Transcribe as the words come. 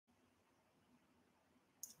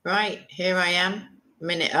Right, here I am, a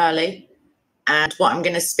minute early. And what I'm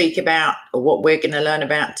going to speak about, or what we're going to learn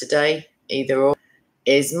about today, either or,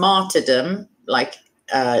 is martyrdom, like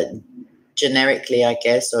generically, I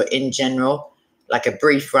guess, or in general, like a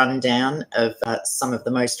brief rundown of some of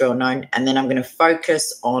the most well-known. And then I'm going to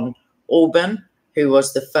focus on Alban, who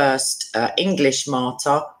was the first English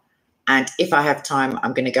martyr. And if I have time,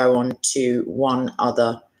 I'm going to go on to one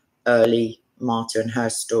other early martyr and her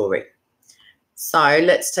story. So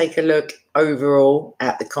let's take a look overall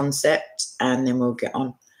at the concept and then we'll get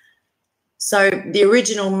on. So the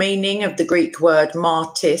original meaning of the Greek word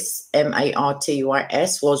martys,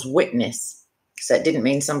 M-A-R-T-Y-S, was witness. So it didn't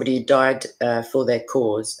mean somebody who died for their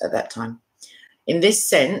cause at that time. In this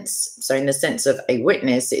sense, so in the sense of a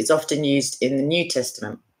witness, it's often used in the New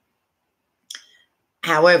Testament.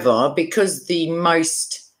 However, because the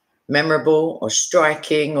most memorable or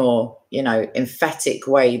striking or, emphatic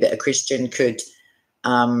way that a Christian could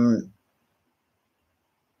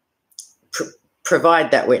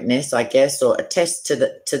provide that witness, I guess, or attest to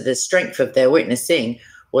the strength of their witnessing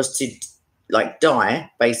was to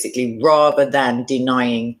die, basically, rather than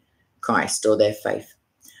denying Christ or their faith.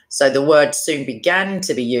 So the word soon began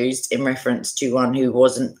to be used in reference to one who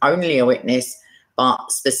wasn't only a witness,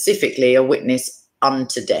 but specifically a witness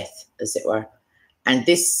unto death, as it were. And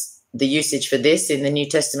the usage for this in the New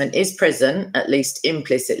Testament is present, at least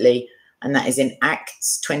implicitly, and that is in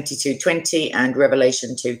Acts 22:20 and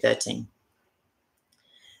Revelation 2:13.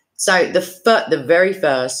 So the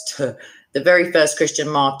very first Christian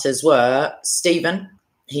martyrs were Stephen,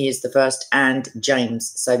 he is the first, and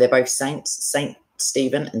James. So they're both saints, Saint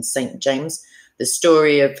Stephen and Saint James. The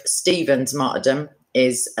story of Stephen's martyrdom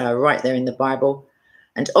is right there in the Bible.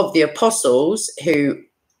 And of the apostles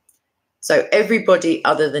so everybody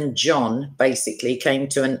other than John basically came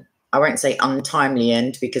to an, I won't say untimely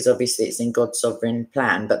end, because obviously it's in God's sovereign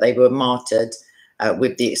plan, but they were martyred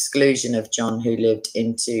with the exclusion of John, who lived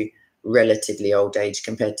into relatively old age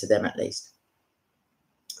compared to them at least.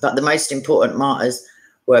 But the most important martyrs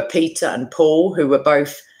were Peter and Paul, who were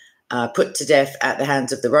both put to death at the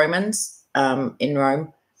hands of the Romans in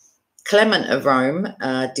Rome. Clement of Rome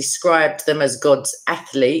described them as God's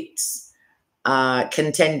athletes,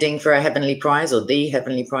 contending for a heavenly prize, or the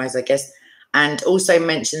heavenly prize, I guess, and also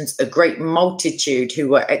mentions a great multitude who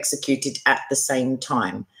were executed at the same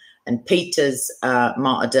time. And Peter's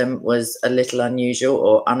martyrdom was a little unusual,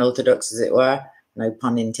 or unorthodox, as it were, no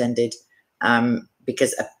pun intended,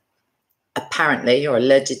 because apparently or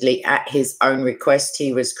allegedly at his own request,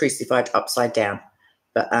 he was crucified upside down.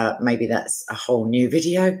 But maybe that's a whole new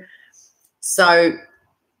video. So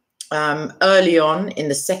early on in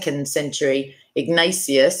the 2nd century,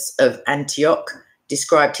 Ignatius of Antioch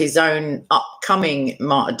described his own upcoming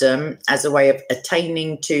martyrdom as a way of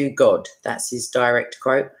attaining to God. That's his direct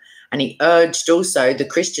quote. And he urged also the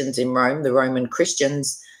Christians in Rome, the Roman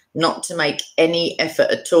Christians, not to make any effort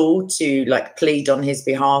at all to plead on his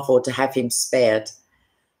behalf or to have him spared.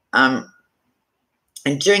 And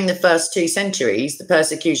during the first 2 centuries, the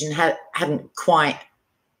persecution hadn't quite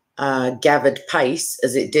gathered pace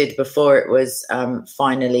as it did before it was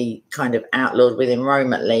finally kind of outlawed within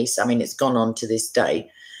Rome, at least. I mean, it's gone on to this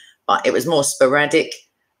day, but it was more sporadic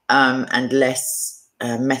and less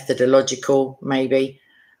methodological, maybe,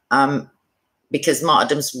 because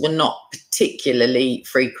martyrdoms were not particularly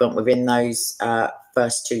frequent within those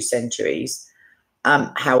first 2 centuries.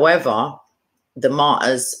 However, the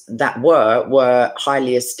martyrs that were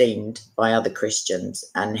highly esteemed by other Christians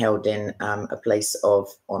and held in a place of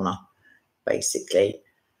honor, basically.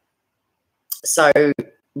 So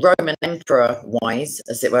Roman emperor-wise,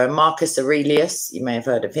 as it were, Marcus Aurelius, you may have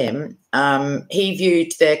heard of him, he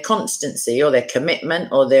viewed their constancy or their commitment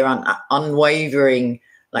or their unwavering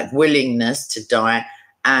willingness to die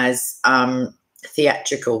as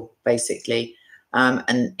theatrical, basically.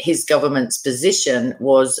 And his government's position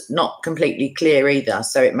was not completely clear either.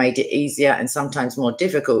 So it made it easier and sometimes more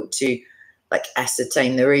difficult to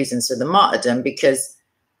ascertain the reasons for the martyrdom, because,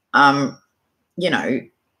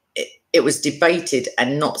 it was debated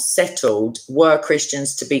and not settled. Were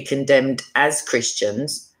Christians to be condemned as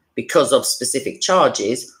Christians because of specific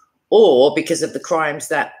charges, or because of the crimes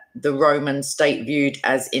that the Roman state viewed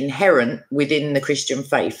as inherent within the Christian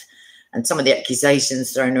faith? And some of the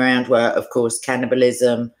accusations thrown around were, of course,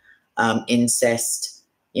 cannibalism, incest,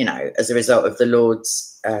 as a result of the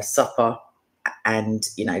Lord's Supper, and,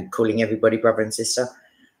 calling everybody brother and sister.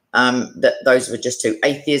 That those were just 2.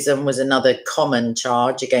 Atheism was another common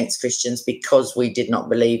charge against Christians because we did not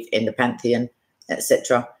believe in the pantheon,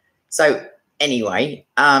 etc. So anyway,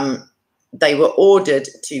 they were ordered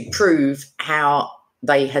to prove how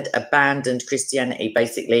they had abandoned Christianity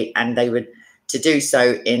basically, and they would to do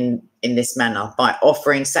so in this manner by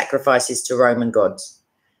offering sacrifices to Roman gods.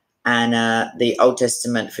 And the Old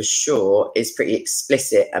Testament for sure is pretty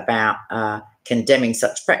explicit about condemning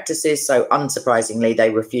such practices. So unsurprisingly,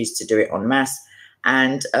 they refused to do it en masse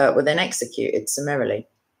and were then executed summarily.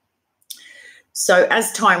 So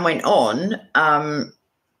as time went on,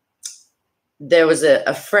 there was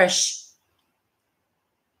a fresh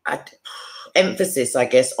emphasis, I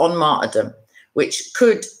guess, on martyrdom, which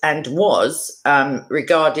could and was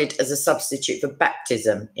regarded as a substitute for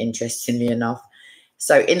baptism, interestingly enough.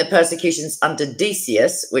 So in the persecutions under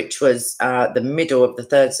Decius, which was the middle of the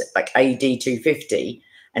third, like AD 250,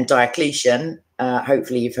 and Diocletian,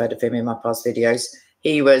 hopefully you've heard of him in my past videos,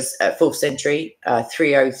 he was 4th century,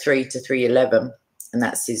 303 to 311, and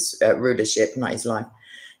that's his rulership, not his life.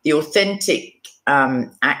 The authentic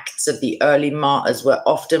acts of the early martyrs were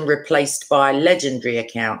often replaced by legendary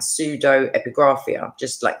accounts, pseudo-epigraphia,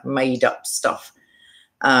 just like made up stuff.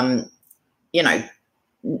 You know,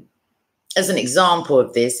 as an example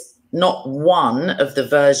of this, not one of the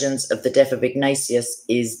versions of the death of Ignatius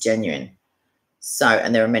is genuine. So,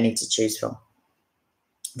 and there are many to choose from.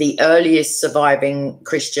 The earliest surviving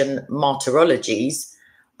Christian martyrologies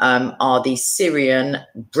are the Syrian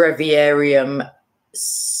Breviarium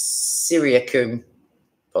Syriacum,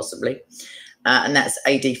 possibly, and that's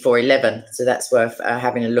AD 411. So that's worth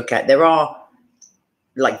having a look at. There are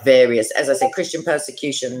like various, as I said, Christian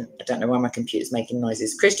persecution. I don't know why my computer's making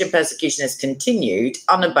noises. Christian persecution has continued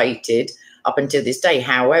unabated up until this day.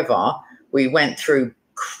 However, we went through,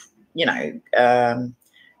 you know,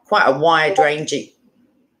 quite a wide ranging.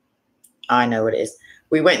 I know what it is.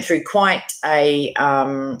 We went through quite a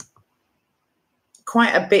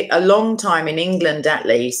long time in England, at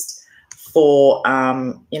least, for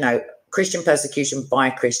you know, Christian persecution by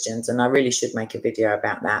Christians, and I really should make a video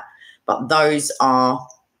about that. But those are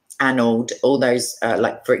annaled. All those,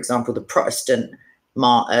 like for example, the Protestant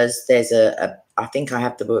martyrs. There's I think I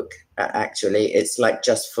have the book actually. It's like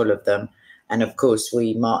just full of them, and of course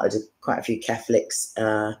we martyred quite a few Catholics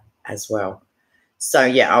as well. So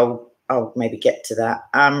yeah, I'll maybe get to that.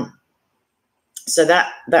 So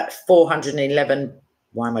that 411.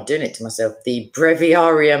 Why am I doing it to myself? The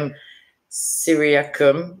Breviarium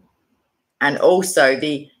Syriacum, and also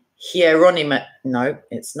the Hieronymus. No,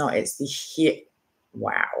 it's not. It's the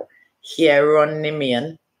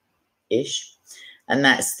Hieronymian-ish, and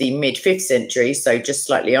that's the mid-5th century, so just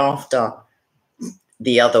slightly after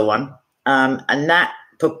the other one. And that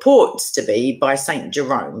purports to be by Saint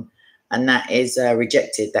Jerome, and that is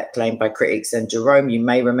rejected, that claim, by critics. And Jerome, you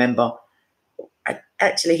may remember,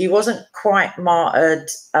 actually, he wasn't quite martyred.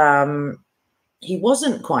 He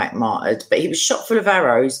wasn't quite martyred, but he was shot full of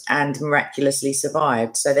arrows and miraculously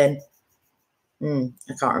survived. So then, I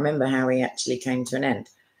can't remember how he actually came to an end.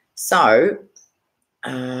 So,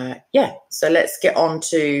 yeah, so let's get on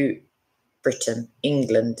to Britain,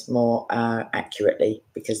 England more accurately,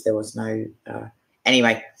 because there was no...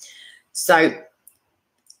 anyway, so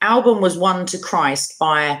Alban was won to Christ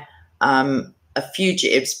by a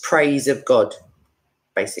fugitive's praise of God,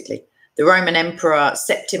 basically. The Roman Emperor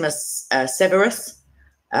Septimus Severus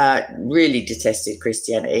really detested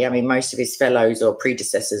Christianity. I mean, most of his fellows, or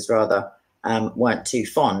predecessors rather, weren't too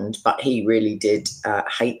fond, but he really did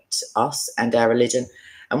hate us and our religion.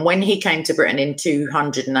 And when he came to Britain in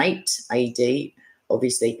 208 AD,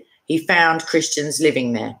 obviously, he found Christians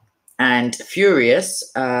living there. And furious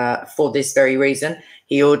for this very reason,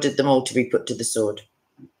 he ordered them all to be put to the sword.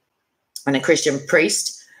 And a Christian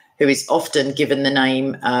priest, who is often given the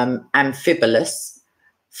name Amphibolus,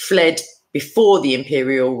 fled before the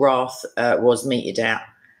imperial wrath was meted out.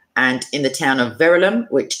 And in the town of Verulam,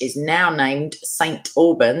 which is now named St.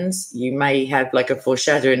 Albans, you may have like a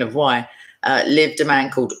foreshadowing of why, lived a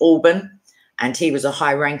man called Alban, and he was a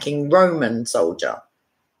high-ranking Roman soldier.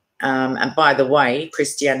 And by the way,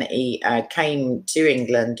 Christianity came to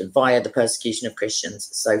England via the persecution of Christians,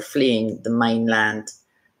 so fleeing the mainland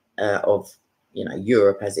of, you know,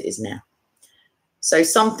 Europe as it is now. So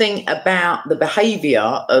something about the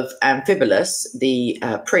behaviour of Amphibolus, the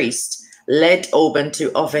priest, led Alban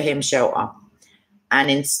to offer him shelter.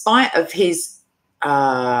 And in spite of his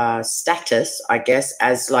status, I guess,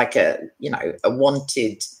 as like a, you know, a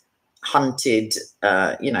wanted, hunted,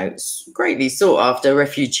 you know, greatly sought after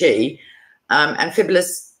refugee,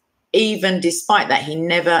 Amphibolus, even despite that, he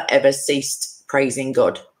never ever ceased praising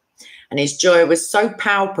God. And his joy was so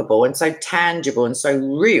palpable and so tangible and so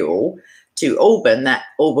real to Alban that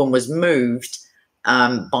Alban was moved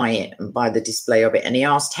by it and by the display of it. And he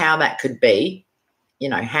asked how that could be. You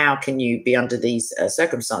know, how can you be under these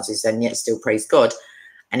circumstances and yet still praise God?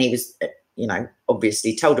 And he was,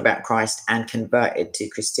 obviously told about Christ and converted to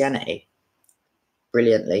Christianity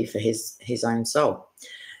brilliantly for his own soul.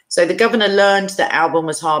 So the governor learned that Alban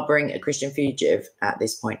was harbouring a Christian fugitive at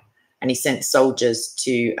this point, and he sent soldiers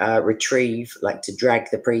to to drag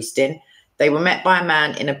the priest in. They were met by a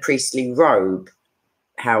man in a priestly robe.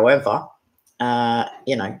 However,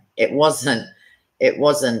 it wasn't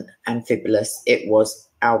Amphibolus, it was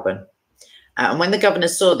Alban. And when the governor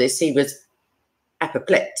saw this, he was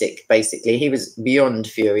apoplectic, basically. He was beyond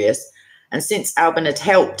furious. And since Alban had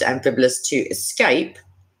helped Amphibolus to escape,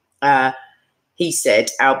 he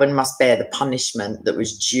said Alban must bear the punishment that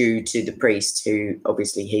was due to the priest, who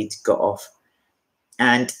obviously he'd got off.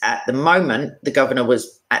 And at that moment, the governor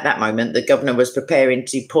was preparing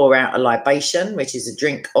to pour out a libation, which is a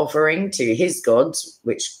drink offering to his gods,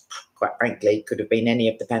 which quite frankly could have been any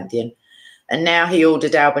of the pantheon. And now he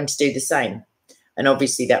ordered Alban to do the same. And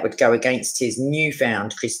obviously that would go against his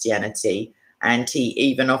newfound Christianity. And he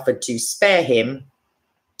even offered to spare him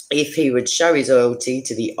if he would show his loyalty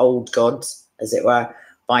to the old gods, as it were,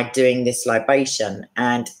 by doing this libation.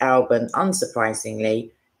 And Alban,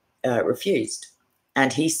 unsurprisingly, refused.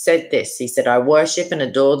 And he said this, he said, "I worship and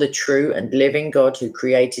adore the true and living God who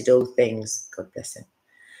created all things." God bless him.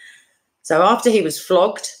 So after he was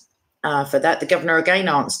flogged for that, the governor again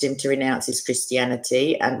asked him to renounce his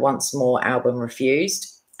Christianity, and once more Alban refused.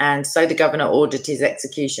 And so the governor ordered his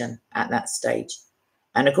execution at that stage.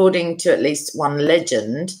 And according to at least one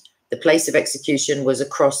legend, the place of execution was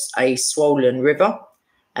across a swollen river,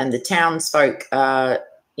 and the townsfolk,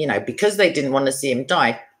 because they didn't want to see him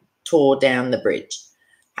die, tore down the bridge.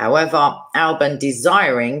 However, Alban,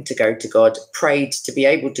 desiring to go to God, prayed to be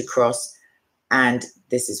able to cross, and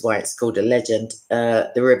this is why it's called a legend,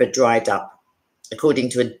 the river dried up. According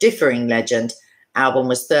to a differing legend, Alban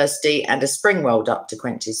was thirsty and a spring welled up to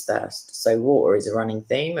quench his thirst. So water is a running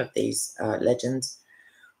theme of these legends.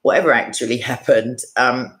 Whatever actually happened,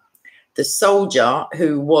 the soldier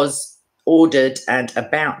who was ordered and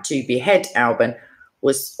about to behead Alban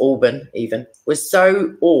was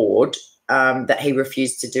so awed that he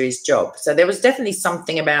refused to do his job. So there was definitely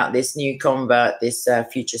something about this new convert, this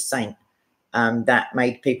future saint, that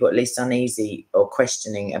made people at least uneasy or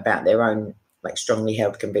questioning about their own strongly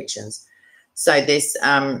held convictions. So this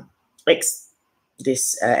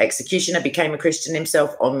executioner became a Christian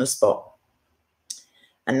himself on the spot,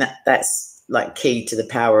 and that's key to the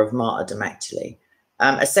power of martyrdom. Actually,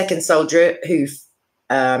 a second soldier who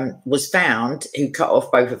was found who cut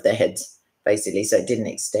off both of their heads, basically, so it didn't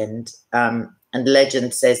extend. And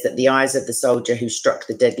legend says that the eyes of the soldier who struck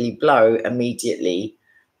the deadly blow immediately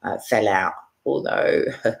fell out. Although,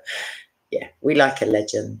 yeah, we like a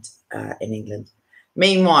legend in England.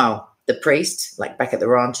 Meanwhile, the priest, back at the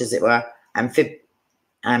ranch, as it were,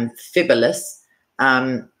 Amphibolus,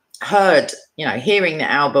 heard, hearing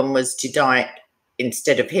that Alban was to die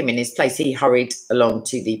instead of him in his place, he hurried along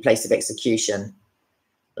to the place of execution,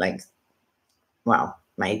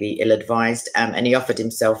 maybe ill-advised, and he offered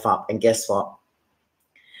himself up, and guess what?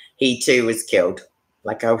 He too was killed.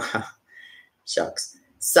 Oh, shucks.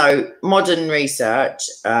 So modern research,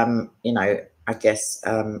 I guess,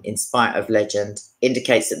 in spite of legend,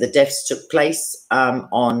 indicates that the deaths took place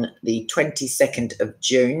on the 22nd of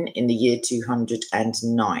June in the year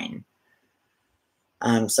 209.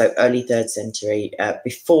 So early 3rd century,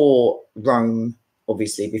 before Rome,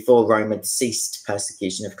 obviously, before Rome had ceased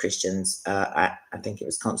persecution of Christians. I think it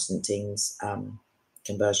was Constantine's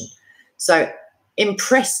conversion. So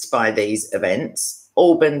impressed by these events,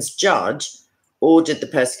 Alban's judge ordered the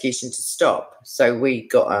persecution to stop. So we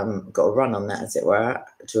got a run on that, as it were,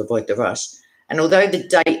 to avoid the rush. And although the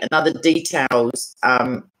date and other details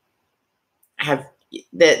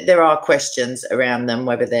there are questions around them,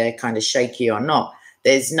 whether they're kind of shaky or not,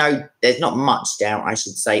 there's not much doubt, I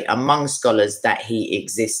should say, among scholars that he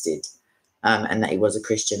existed, and that he was a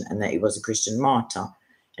Christian, and that he was a Christian martyr.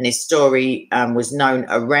 And his story was known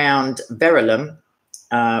around Verulam,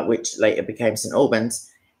 which later became St. Albans,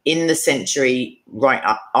 in the century right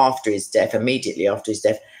up after his death, immediately after his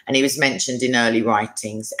death. And he was mentioned in early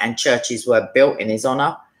writings, and churches were built in his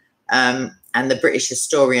honour. And the British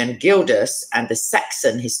historian Gildas and the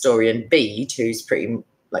Saxon historian Bede, who's pretty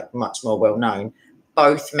much more well known,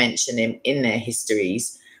 both mention him in their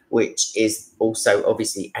histories, which is also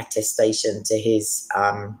obviously attestation to his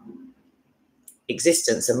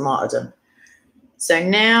existence and martyrdom. So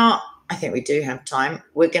now I think we do have time.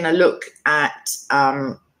 We're going to look at,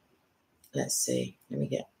 let's see, let me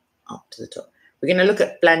get up to the top. We're going to look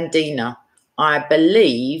at Blandina. I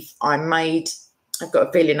believe I've got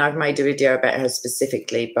a feeling I've made a video about her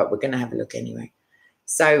specifically, but we're going to have a look anyway.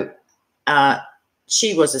 So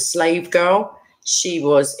She was a slave girl. She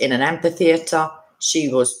was in an amphitheater. She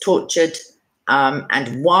was tortured.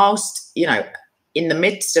 And whilst, you know, in the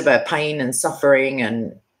midst of her pain and suffering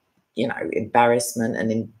and, you know, embarrassment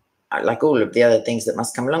and like all of the other things that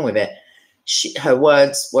must come along with it, her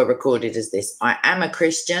words were recorded as this: I am a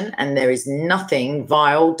Christian and there is nothing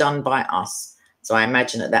vile done by us. So I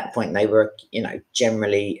imagine at that point they were, you know,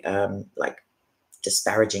 generally like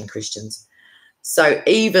disparaging Christians. So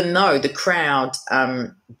even though the crowd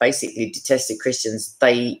basically detested Christians,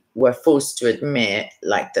 they were forced to admit,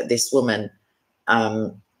 like, that this woman,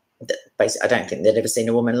 that basically, I don't think they'd ever seen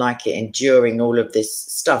a woman like it, enduring all of this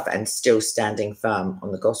stuff and still standing firm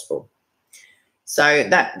on the gospel. So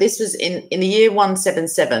that this was in the year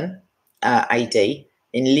 177 AD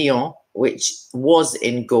in Lyon, which was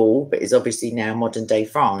in Gaul, but is obviously now modern day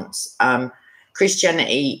France.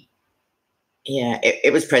 Christianity, yeah,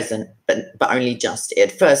 it was present, but only just.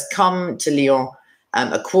 It had first come to Lyon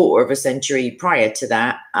a quarter of a century prior to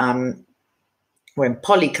that, when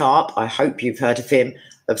Polycarp, I hope you've heard of him,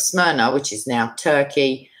 of Smyrna, which is now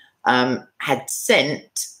Turkey, had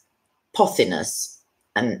sent Pothinus,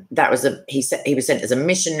 and that was he was sent as a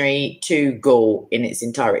missionary to Gaul in its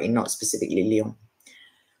entirety, not specifically Lyon.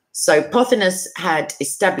 So Pothinus had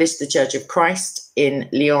established the Church of Christ in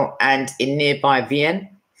Lyon and in nearby Vienne.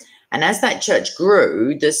 And as that church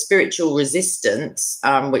grew, the spiritual resistance,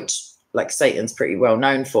 which, like, Satan's pretty well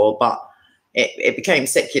known for, but it became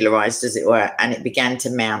secularized, as it were, and it began to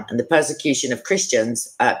mount. And the persecution of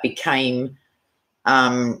Christians became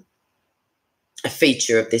a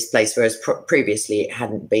feature of this place, whereas previously it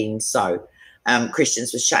hadn't been so.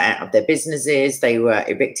 Christians were shut out of their businesses. They were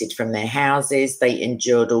evicted from their houses. They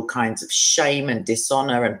endured all kinds of shame and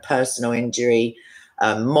dishonor and personal injury.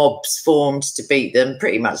 Mobs formed to beat them,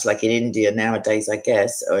 pretty much like in India nowadays, I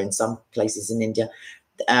guess, or in some places in India.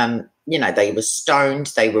 You know, they were stoned,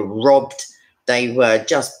 they were robbed, they were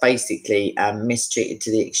just basically mistreated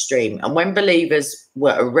to the extreme. And when believers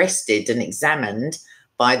were arrested and examined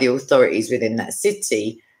by the authorities within that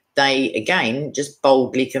city, they again just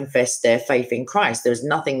boldly confessed their faith in Christ. There was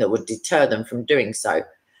nothing that would deter them from doing so.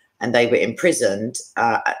 And they were imprisoned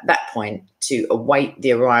at that point to await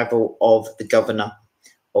the arrival of the governor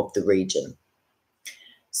of the region.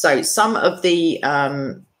 So some of the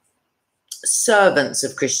servants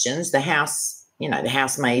of Christians, the house, you know, the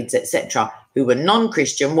housemaids, etc., who were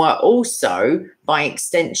non-Christian, were also, by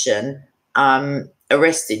extension,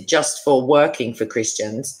 arrested just for working for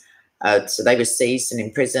Christians. So they were seized and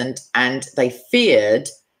imprisoned, and they feared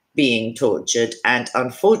being tortured. And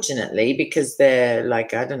unfortunately, because their,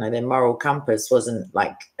 like, I don't know, their moral compass wasn't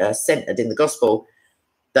like centered in the gospel,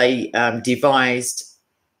 they devised,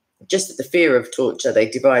 just at the fear of torture, they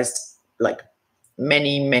devised like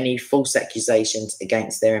many false accusations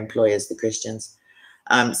against their employers, the Christians,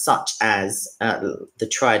 such as the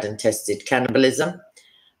tried and tested cannibalism,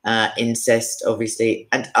 incest, obviously,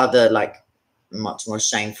 and other like much more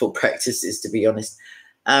shameful practices, to be honest.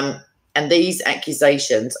 And these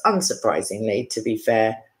accusations, unsurprisingly, to be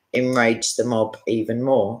fair, enraged the mob even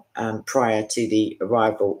more prior to the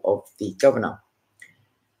arrival of the governor.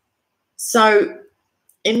 So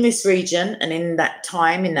in this region and in that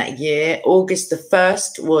time, in that year, August the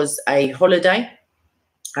 1st was a holiday,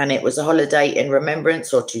 and it was a holiday in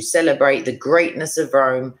remembrance or to celebrate the greatness of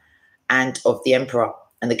Rome and of the emperor.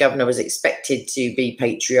 And the governor was expected to be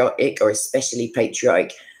patriotic, or especially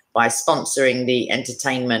patriotic, by sponsoring the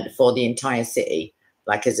entertainment for the entire city,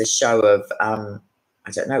 like as a show of,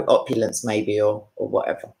 I don't know, opulence maybe, or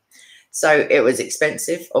whatever. So it was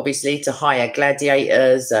expensive, obviously, to hire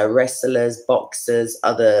gladiators, wrestlers, boxers,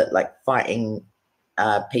 other like fighting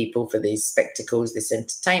people for these spectacles, this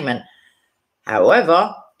entertainment.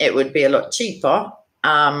 However, it would be a lot cheaper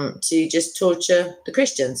to just torture the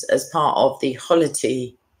Christians as part of the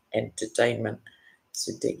holiday entertainment. It's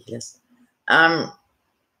ridiculous.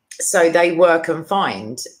 So they were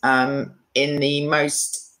confined in the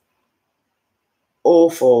most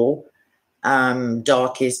awful,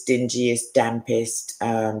 darkest, dingiest,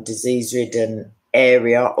 dampest, disease-ridden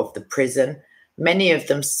area of the prison. Many of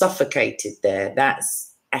them suffocated there.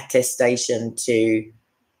 That's attestation to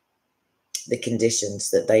the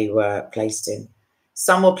conditions that they were placed in.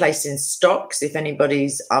 Some were placed in stocks. If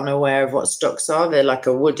anybody's unaware of what stocks are, they're like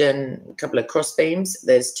a wooden couple of cross beams.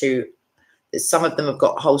 There's two. Some of them have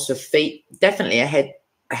got holes for feet. Definitely a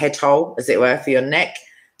head hole, as it were, for your neck.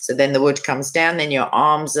 So then the wood comes down, then your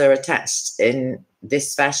arms are attached in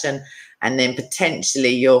this fashion, and then potentially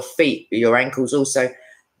your feet, your ankles also.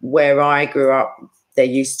 Where I grew up, there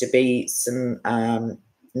used to be some,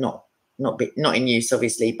 not in use,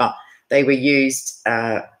 obviously, but they were used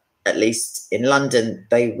at least in London,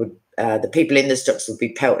 they would the people in the stocks would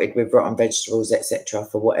be pelted with rotten vegetables, etc.,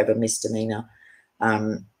 for whatever misdemeanor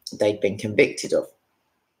they'd been convicted of.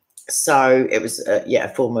 So it was,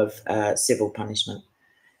 a form of civil punishment.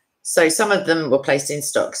 So some of them were placed in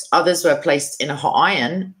stocks. Others were placed in a hot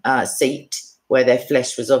iron seat where their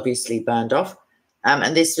flesh was obviously burned off.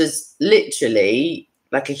 And this was literally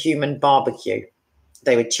like a human barbecue.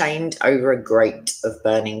 They were chained over a grate of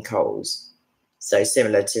burning coals. So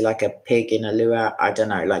similar to like a pig in a luau, I don't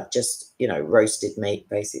know, like just, roasted meat,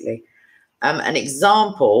 basically. An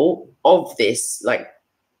example of this, like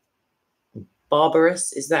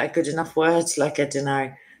barbarous, is that a good enough word? Like, I don't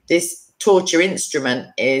know. This torture instrument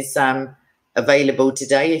is available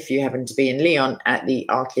today if you happen to be in Lyon at the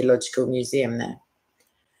Archaeological Museum there.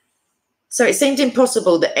 So it seemed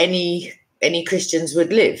impossible that any Christians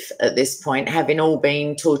would live at this point, having all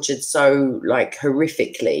been tortured so like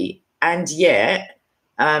horrifically. And yet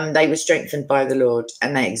they were strengthened by the Lord,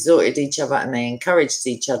 and they exhorted each other and they encouraged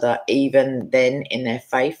each other even then in their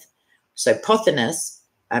faith. So Pothinus,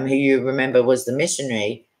 who you remember was the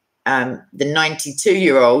missionary, the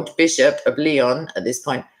 92-year-old bishop of Lyon at this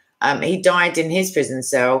point, he died in his prison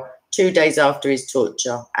cell 2 days after his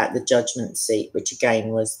torture at the judgment seat, which again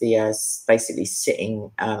was the basically sitting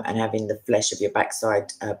and having the flesh of your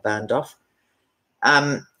backside burned off.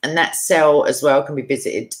 And that cell as well can be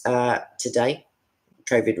visited today,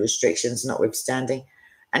 COVID restrictions notwithstanding.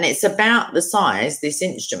 And it's about the size, this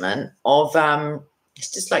instrument, of,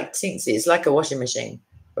 it's just like teensy. It's like a washing machine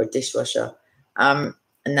or a dishwasher. And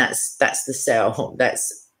that's the cell.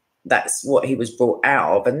 That's what he was brought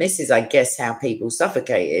out of. And this is, I guess, how people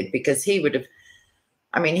suffocated, because he would have,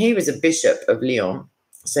 he was a bishop of Lyon,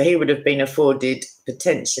 so he would have been afforded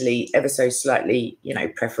potentially ever so slightly,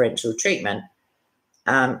 preferential treatment.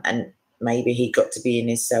 And maybe he got to be in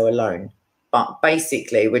his cell alone. But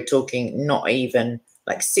basically, we're talking not even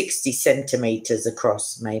like 60 centimeters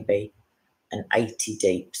across, maybe, and 80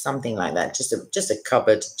 deep, something like that. Just a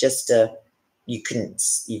cupboard, you couldn't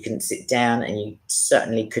sit down, and you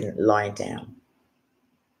certainly couldn't lie down.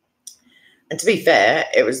 And to be fair,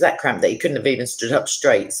 it was that cramped that he couldn't have even stood up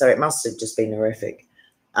straight. So it must have just been horrific,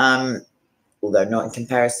 although not in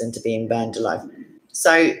comparison to being burned alive.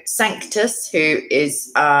 So Sanctus, who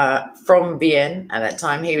is from Vienne at that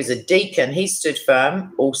time, he was a deacon. He stood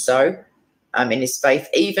firm also in his faith,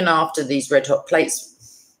 even after these red hot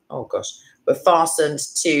plates, were fastened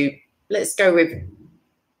to, let's go with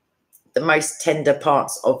the most tender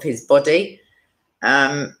parts of his body.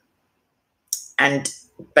 And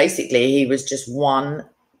basically he was just one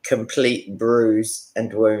complete bruise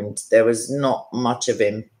and wound. There was not much of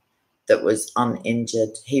him that was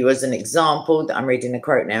uninjured. He was an example, that I'm reading a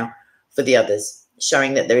quote now, for the others,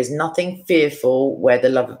 showing that there is nothing fearful where the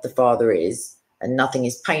love of the Father is, and nothing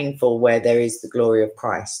is painful where there is the glory of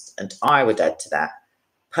Christ. And I would add to that,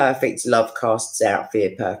 perfect love casts out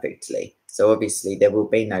fear perfectly. So obviously there will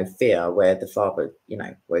be no fear where the Father,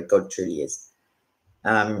 where God truly is.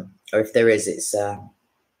 Or if there is, it's,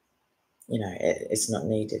 it's not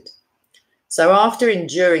needed. So after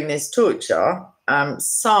enduring this torture,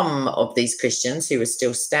 some of these Christians who were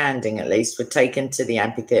still standing, at least, were taken to the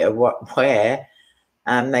amphitheatre where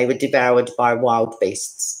they were devoured by wild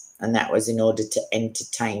beasts. And that was in order to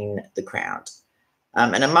entertain the crowd.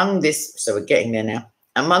 And among this, so we're getting there now,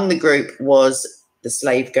 among the group was the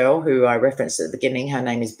slave girl who I referenced at the beginning. Her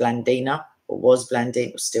name is Blandina, or was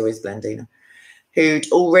Blandina, or still is Blandina,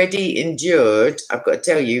 who'd already endured, I've got to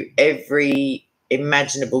tell you, every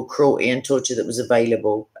imaginable cruelty and torture that was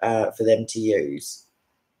available for them to use.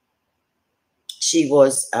 She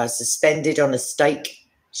was suspended on a stake.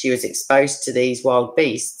 She was exposed to these wild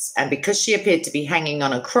beasts. And because she appeared to be hanging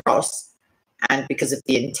on a cross, and because of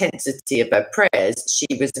the intensity of her prayers, she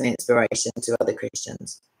was an inspiration to other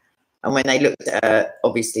Christians. And when they looked at her,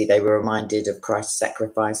 obviously they were reminded of Christ's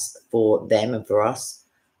sacrifice for them and for us.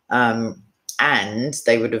 And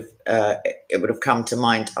they would have, it would have come to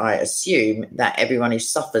mind, I assume, that everyone who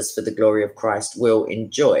suffers for the glory of Christ will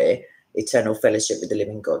enjoy eternal fellowship with the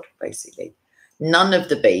living God, basically. None of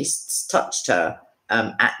the beasts touched her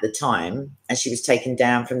at the time, and she was taken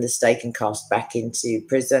down from the stake and cast back into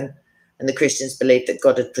prison. And the Christians believed that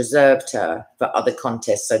God had preserved her for other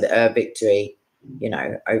contests, so that her victory,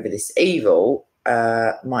 over this evil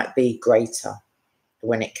might be greater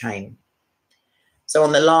when it came. So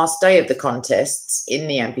on the last day of the contests in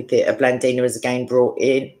the amphitheatre, Blandina was again brought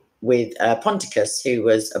in with Ponticus, who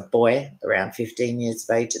was a boy around 15 years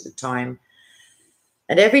of age at the time.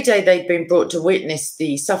 And every day they'd been brought to witness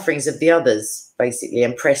the sufferings of the others, basically,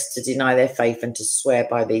 and pressed to deny their faith and to swear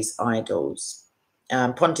by these idols.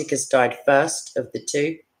 Ponticus died first of the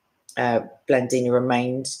two. Blandina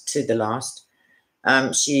remained to the last.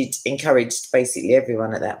 She'd encouraged basically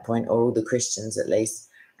everyone at that point, or all the Christians at least,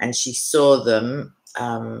 and she saw them,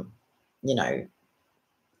 you know,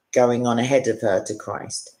 going on ahead of her to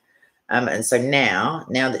Christ. And so now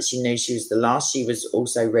that she knew she was the last, she was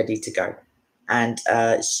also ready to go. And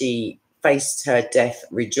she faced her death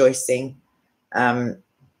rejoicing, as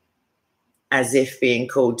if being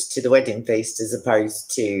called to the wedding feast as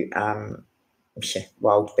opposed to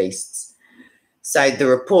wild beasts. So the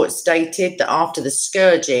report stated that after the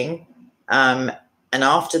scourging and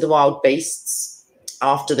after the wild beasts,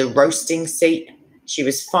 after the roasting seat, she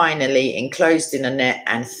was finally enclosed in a net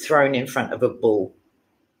and thrown in front of a bull.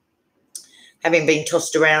 Having been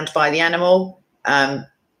tossed around by the animal,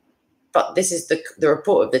 but this is the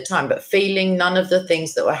report of the time, but feeling none of the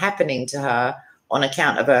things that were happening to her on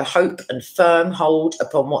account of her hope and firm hold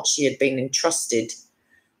upon what she had been entrusted,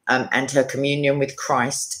 and her communion with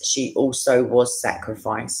Christ, she also was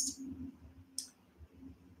sacrificed.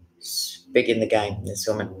 Big in the game, this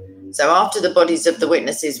woman. So after the bodies of the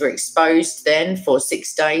witnesses were exposed, then for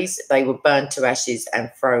 6 days, they were burned to ashes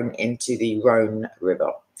and thrown into the Rhone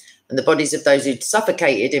River. And the bodies of those who'd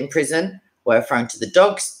suffocated in prison were thrown to the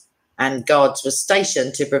dogs, and guards were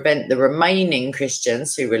stationed to prevent the remaining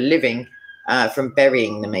Christians who were living from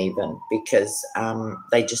burying them even, because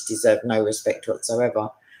they just deserved no respect whatsoever.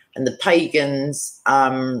 And the pagans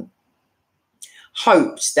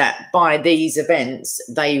hoped that by these events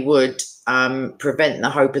they would prevent the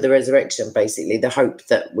hope of the resurrection, basically the hope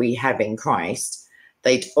that we have in Christ.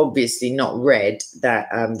 They'd obviously not read that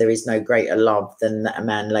there is no greater love than that a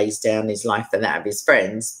man lays down his life for that of his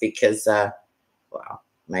friends, because, well,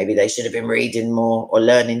 maybe they should have been reading more or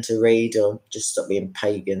learning to read, or just stop being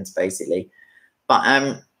pagans, basically.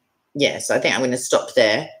 But, yeah, so I think I'm going to stop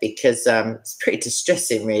there, because it's pretty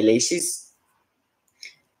distressing, really. She's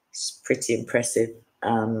pretty impressive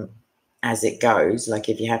as it goes. Like,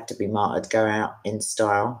 if you have to be martyred, go out in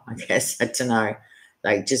style, I guess. I don't know.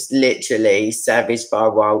 Like, just literally savaged by a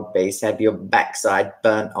wild beast, have your backside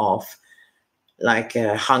burnt off, like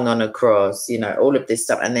hung on a cross, you know, all of this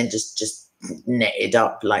stuff, and then just netted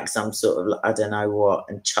up like some sort of, I don't know what,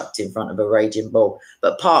 and chucked in front of a raging bull.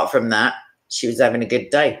 But apart from that, she was having a good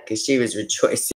day, because she was rejoicing.